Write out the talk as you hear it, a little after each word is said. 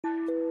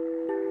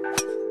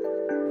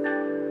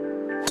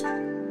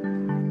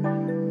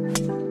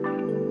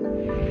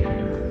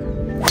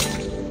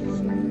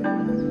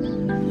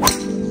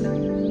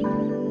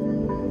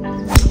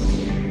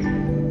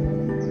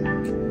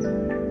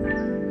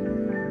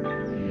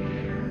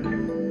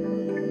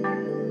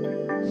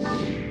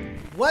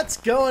What's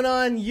going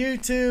on,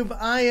 YouTube?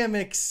 I am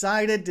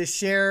excited to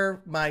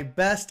share my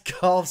best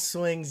golf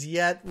swings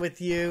yet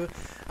with you.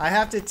 I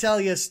have to tell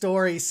you a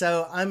story.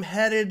 So I'm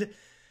headed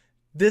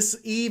this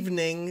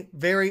evening,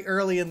 very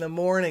early in the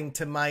morning,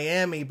 to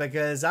Miami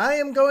because I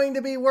am going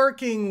to be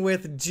working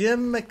with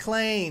Jim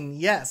McLean.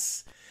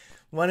 Yes,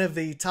 one of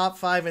the top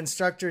 5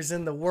 instructors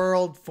in the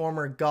world,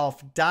 former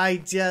Golf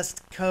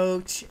Digest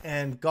coach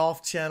and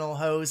Golf Channel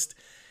host.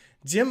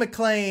 Jim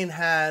McLean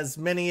has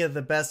many of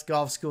the best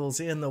golf schools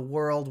in the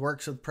world,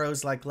 works with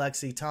pros like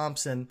Lexi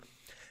Thompson.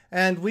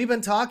 And we've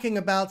been talking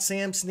about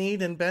Sam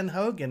Snead and Ben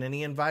Hogan, and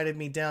he invited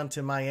me down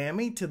to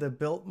Miami to the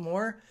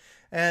Biltmore.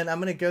 And I'm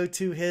going to go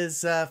to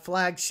his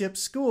flagship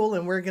school,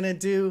 and we're going to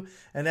do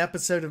an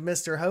episode of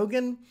Mr.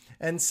 Hogan.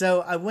 And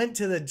so I went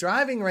to the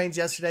driving range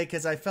yesterday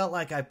because I felt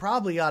like I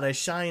probably ought to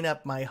shine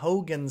up my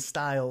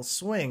Hogan-style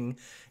swing.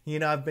 You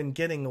know, I've been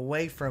getting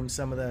away from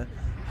some of the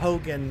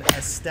Hogan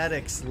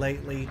aesthetics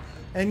lately.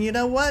 And you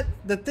know what?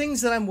 The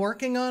things that I'm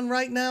working on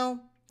right now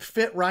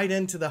fit right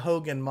into the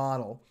Hogan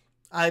model.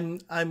 I'm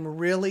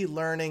really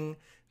learning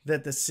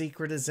that the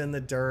secret is in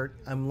the dirt.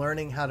 I'm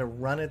learning how to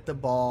run at the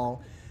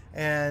ball.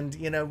 And,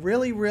 you know,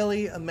 really,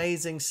 really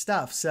amazing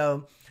stuff.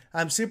 So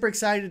I'm super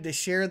excited to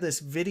share this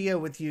video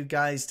with you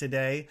guys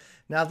today.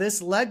 Now,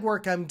 this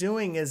legwork I'm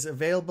doing is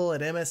available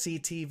at MSE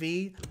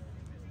TV.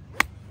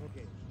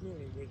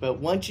 But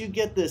once you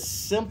get this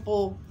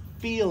simple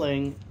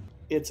feeling,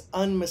 it's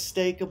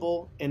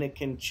unmistakable and it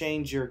can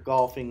change your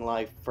golfing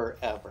life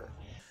forever.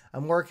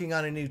 I'm working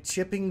on a new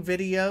chipping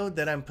video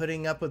that I'm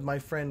putting up with my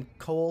friend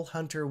Cole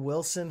Hunter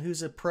Wilson,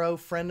 who's a pro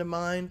friend of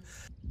mine.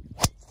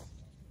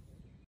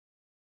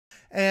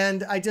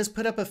 And I just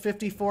put up a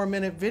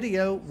 54-minute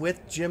video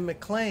with Jim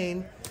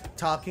McLean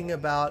talking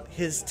about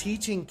his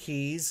teaching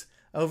keys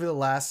over the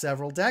last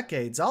several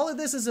decades. All of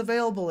this is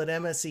available at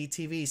MSE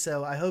TV,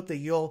 so I hope that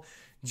you'll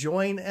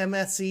join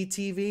MSE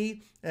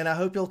TV, and I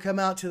hope you'll come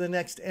out to the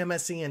next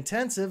MSE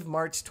Intensive,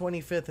 March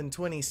 25th and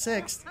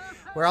 26th,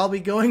 where I'll be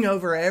going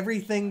over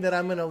everything that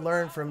I'm going to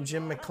learn from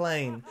Jim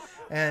McLean.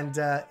 And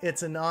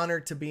it's an honor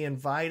to be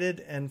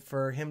invited and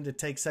for him to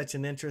take such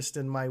an interest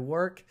in my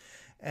work.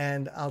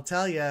 And I'll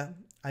tell you,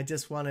 I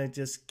just want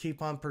to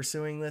keep on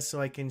pursuing this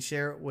so I can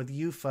share it with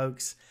you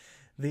folks.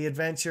 The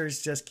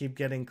adventures just keep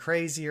getting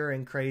crazier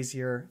and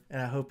crazier,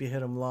 and I hope you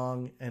hit them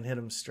long and hit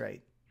them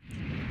straight.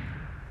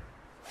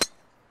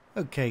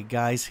 Okay,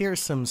 guys,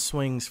 here's some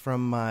swings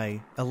from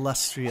my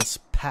illustrious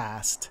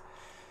past.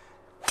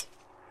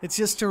 It's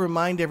just to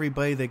remind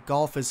everybody that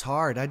golf is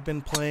hard. I'd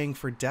been playing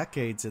for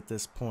decades at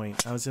this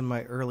point. I was in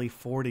my early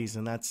 40s,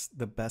 and that's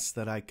the best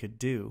that I could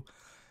do.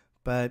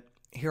 But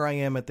here I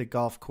am at the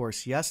golf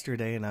course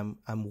yesterday, and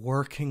I'm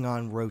working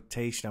on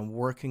rotation. I'm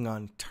working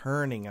on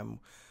turning.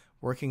 I'm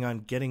working on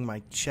getting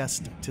my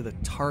chest to the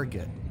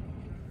target.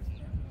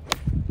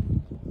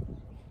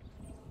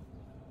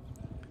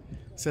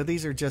 So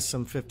these are just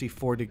some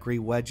 54-degree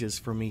wedges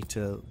for me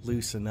to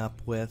loosen up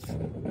with.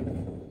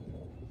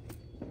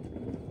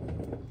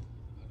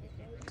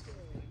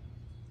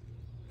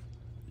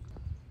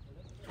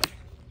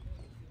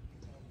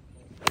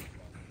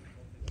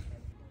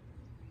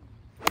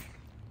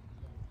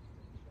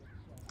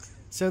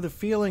 So the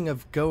feeling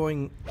of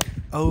going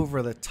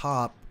over the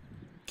top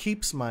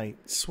keeps my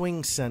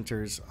swing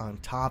centers on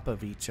top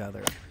of each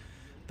other.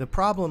 The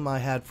problem I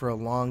had for a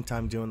long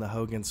time doing the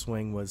Hogan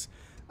swing was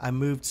I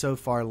moved so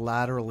far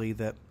laterally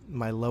that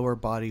my lower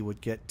body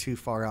would get too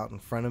far out in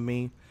front of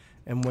me.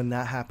 And when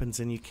that happens,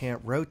 then you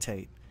can't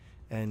rotate.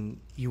 And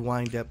you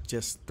wind up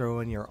just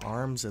throwing your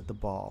arms at the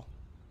ball.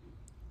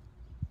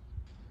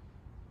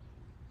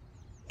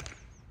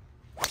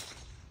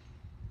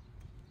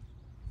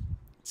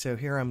 So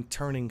here I'm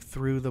turning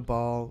through the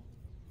ball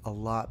a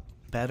lot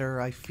better,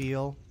 I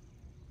feel.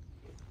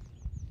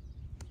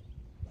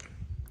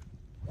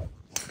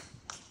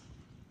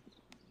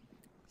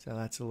 So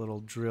that's a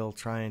little drill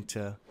trying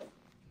to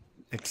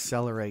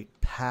accelerate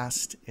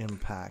past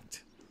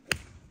impact,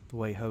 the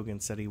way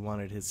Hogan said he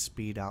wanted his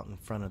speed out in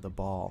front of the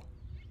ball.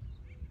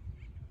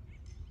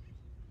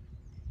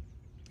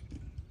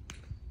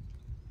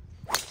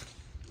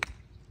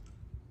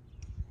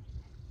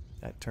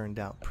 That turned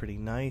out pretty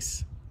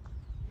nice.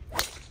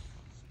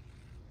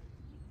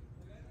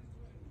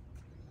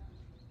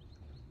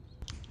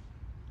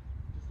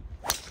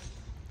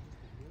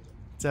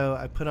 So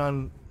I put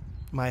on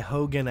my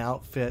Hogan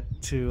outfit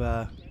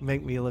to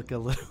make me look a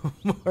little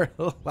more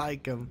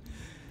like him.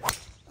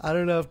 I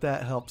don't know if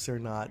that helps or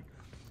not.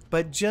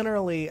 But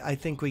generally, I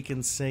think we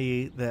can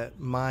say that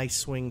my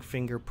swing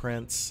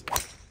fingerprints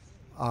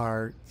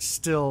are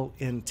still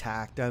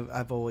intact.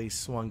 I've always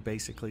swung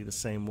basically the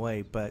same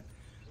way, but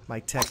my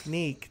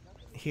technique,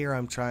 here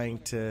I'm trying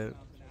to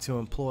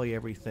employ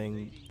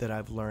everything that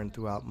I've learned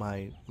throughout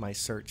my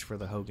search for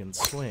the Hogan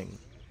swing.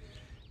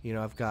 You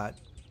know, I've got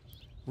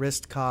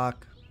wrist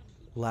cock,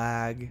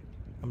 lag,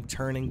 I'm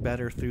turning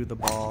better through the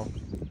ball.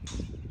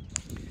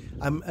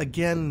 I'm,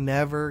 again,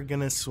 never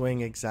going to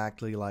swing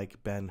exactly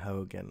like Ben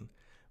Hogan,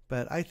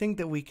 but I think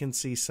that we can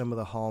see some of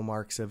the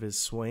hallmarks of his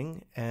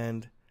swing,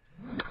 and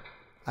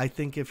I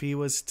think if he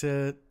was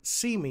to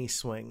see me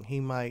swing,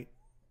 he might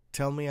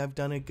tell me I've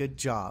done a good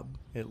job.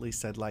 At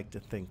least I'd like to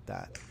think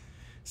that.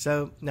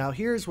 So now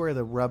here's where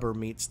the rubber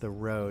meets the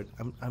road.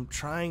 I'm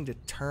trying to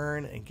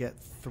turn and get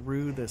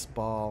through this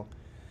ball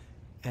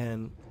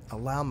and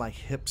allow my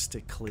hips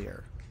to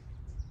clear.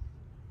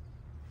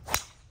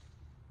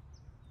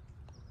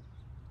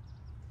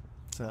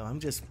 So I'm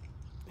just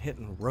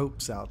hitting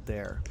ropes out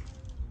there.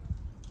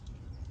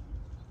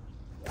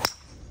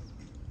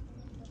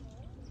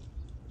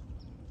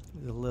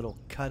 There's a little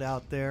cut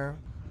out there.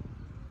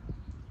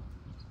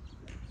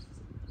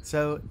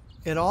 So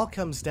it all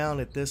comes down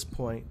at this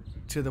point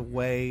to the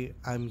way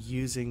I'm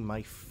using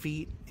my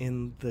feet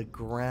in the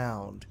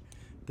ground.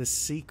 The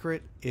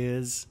secret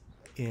is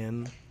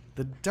in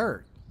the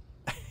dirt.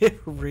 It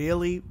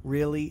really,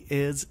 really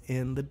is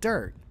in the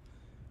dirt.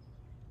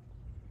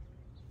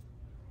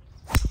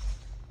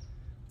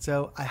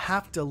 So I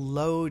have to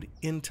load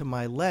into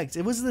my legs.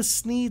 It was the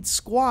Sneed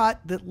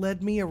squat that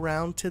led me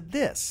around to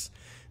this.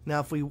 Now,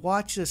 if we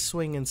watch this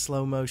swing in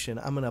slow motion,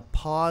 I'm going to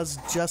pause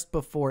just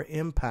before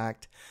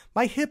impact.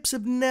 My hips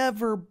have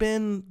never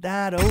been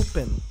that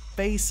open.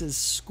 Face is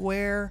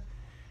square.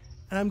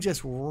 And I'm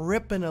just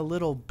ripping a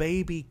little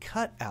baby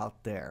cut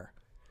out there.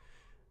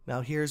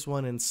 Now, here's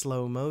one in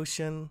slow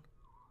motion.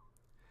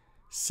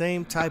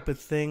 Same type of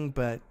thing,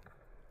 but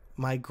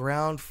my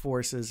ground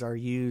forces are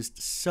used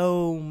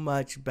so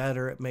much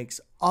better. It makes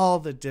all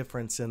the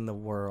difference in the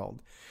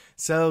world.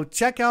 So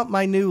check out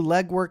my new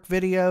legwork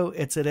video.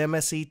 It's at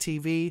MSE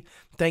TV.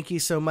 Thank you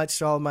so much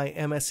to all my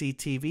MSE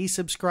TV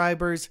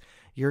subscribers.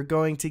 You're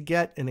going to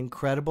get an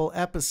incredible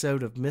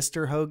episode of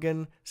Mr.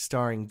 Hogan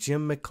starring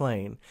Jim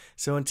McLean.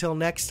 So until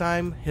next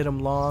time, hit 'em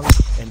long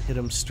and hit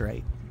 'em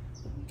straight.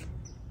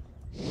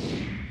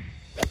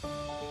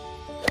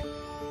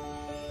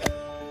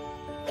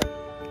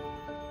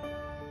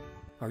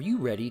 Are you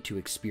ready to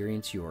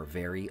experience your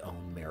very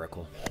own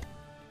miracle?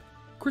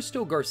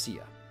 Christo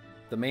Garcia,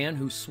 the man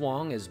who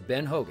swung as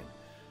Ben Hogan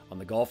on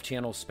the Golf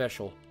Channel's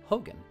special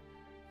Hogan,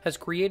 has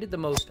created the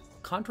most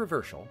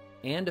controversial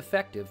and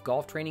effective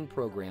golf training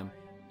program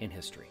in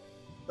history.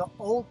 The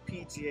old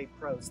PGA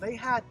pros, they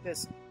had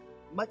this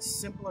much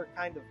simpler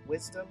kind of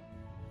wisdom.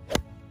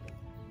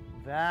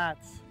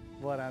 That's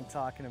what I'm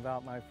talking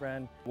about, my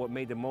friend. What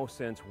made the most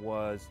sense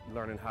was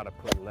learning how to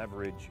put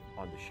leverage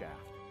on the shaft.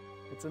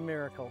 It's a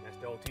miracle. That's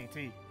the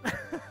OTT.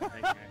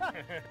 Thank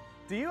you.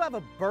 Do you have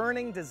a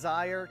burning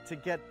desire to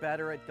get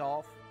better at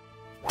golf?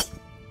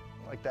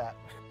 Like that.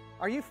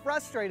 Are you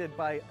frustrated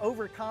by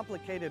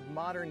overcomplicated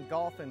modern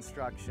golf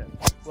instruction?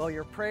 Well,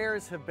 your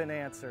prayers have been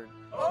answered.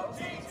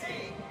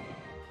 OTT!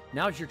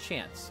 Now's your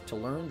chance to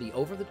learn the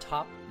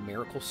over-the-top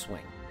miracle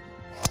swing.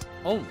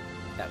 Only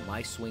at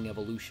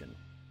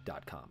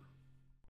myswingevolution.com.